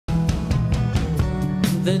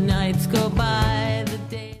The nights go by, the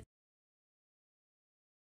days.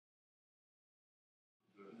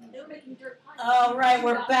 All right,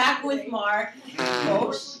 we're back with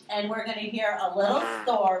mark-bosch, and we're going to hear a little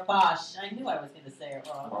story. Bosch. I knew I was going to say it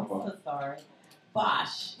wrong. I'm so sorry.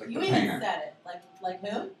 Bosch. Like You the even painter. said it. Like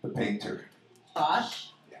who? The painter. Bosch.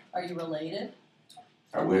 Yeah. Are you related?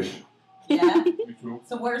 I wish. Yeah. Me too.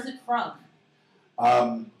 So where's it from?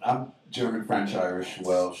 I'm German, French, Irish,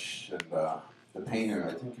 Welsh, and the painter,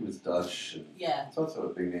 I think he was Dutch. And Yeah. it's also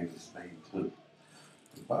a big name in Spain, too.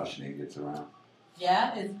 The Bosch name gets around.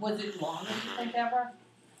 Yeah. Was it longer, you think, ever?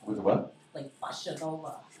 With what? Like Bossa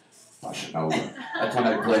Nova. Bossa Nova. That's when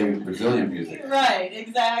I play Brazilian music. Right.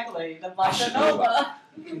 Exactly. The Bossa Bossa Nova.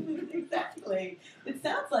 Exactly. It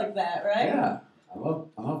sounds like that, right? Yeah. I love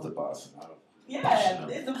the Bossa Nova. Yeah, it's not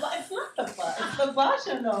the it's the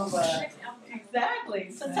Bossa Nova. Exactly.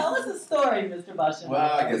 So tell us a story, Mr. Bossa Nova.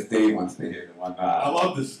 Well, I guess Dave wants to hear one. I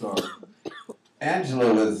love this story.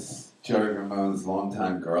 Angela was Joey Ramone's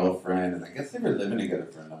longtime girlfriend, and I guess they were living together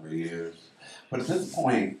for a number of years. But at this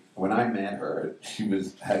point, when I met her,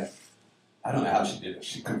 I don't know how she did it.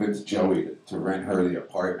 She convinced Joey to rent her the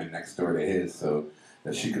apartment next door to his so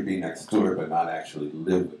that she could be next door but not actually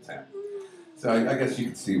live with him. So I guess you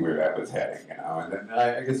could see where that was heading, you know. And then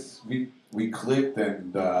I guess we clicked,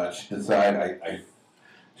 and she decided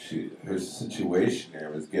her situation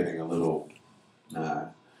there was getting a little.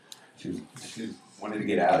 She wanted to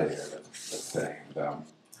get out of here. Let's say, and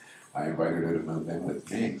I invited her to move in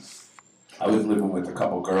with me. I was living with a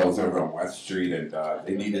couple girls over on West Street, and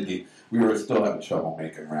they needed we were still having trouble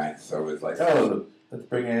making rent, so it was like, oh, let's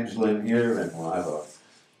bring Angela in here, and we'll have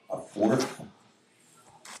a fourth.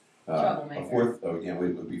 It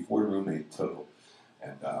would be 4 roommates total.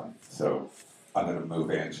 And so I'm going to move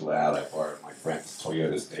Angela out. I borrowed my friend's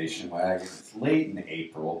Toyota station wagon. It's late in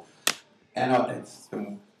April, and it's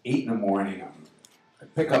 8 in the morning. I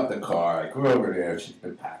pick up the car. I go over there. She's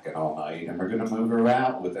been packing all night, and we're going to move her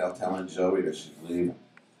out without telling Joey that she's leaving.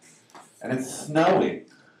 And it's snowing.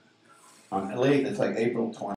 It's like April 20th.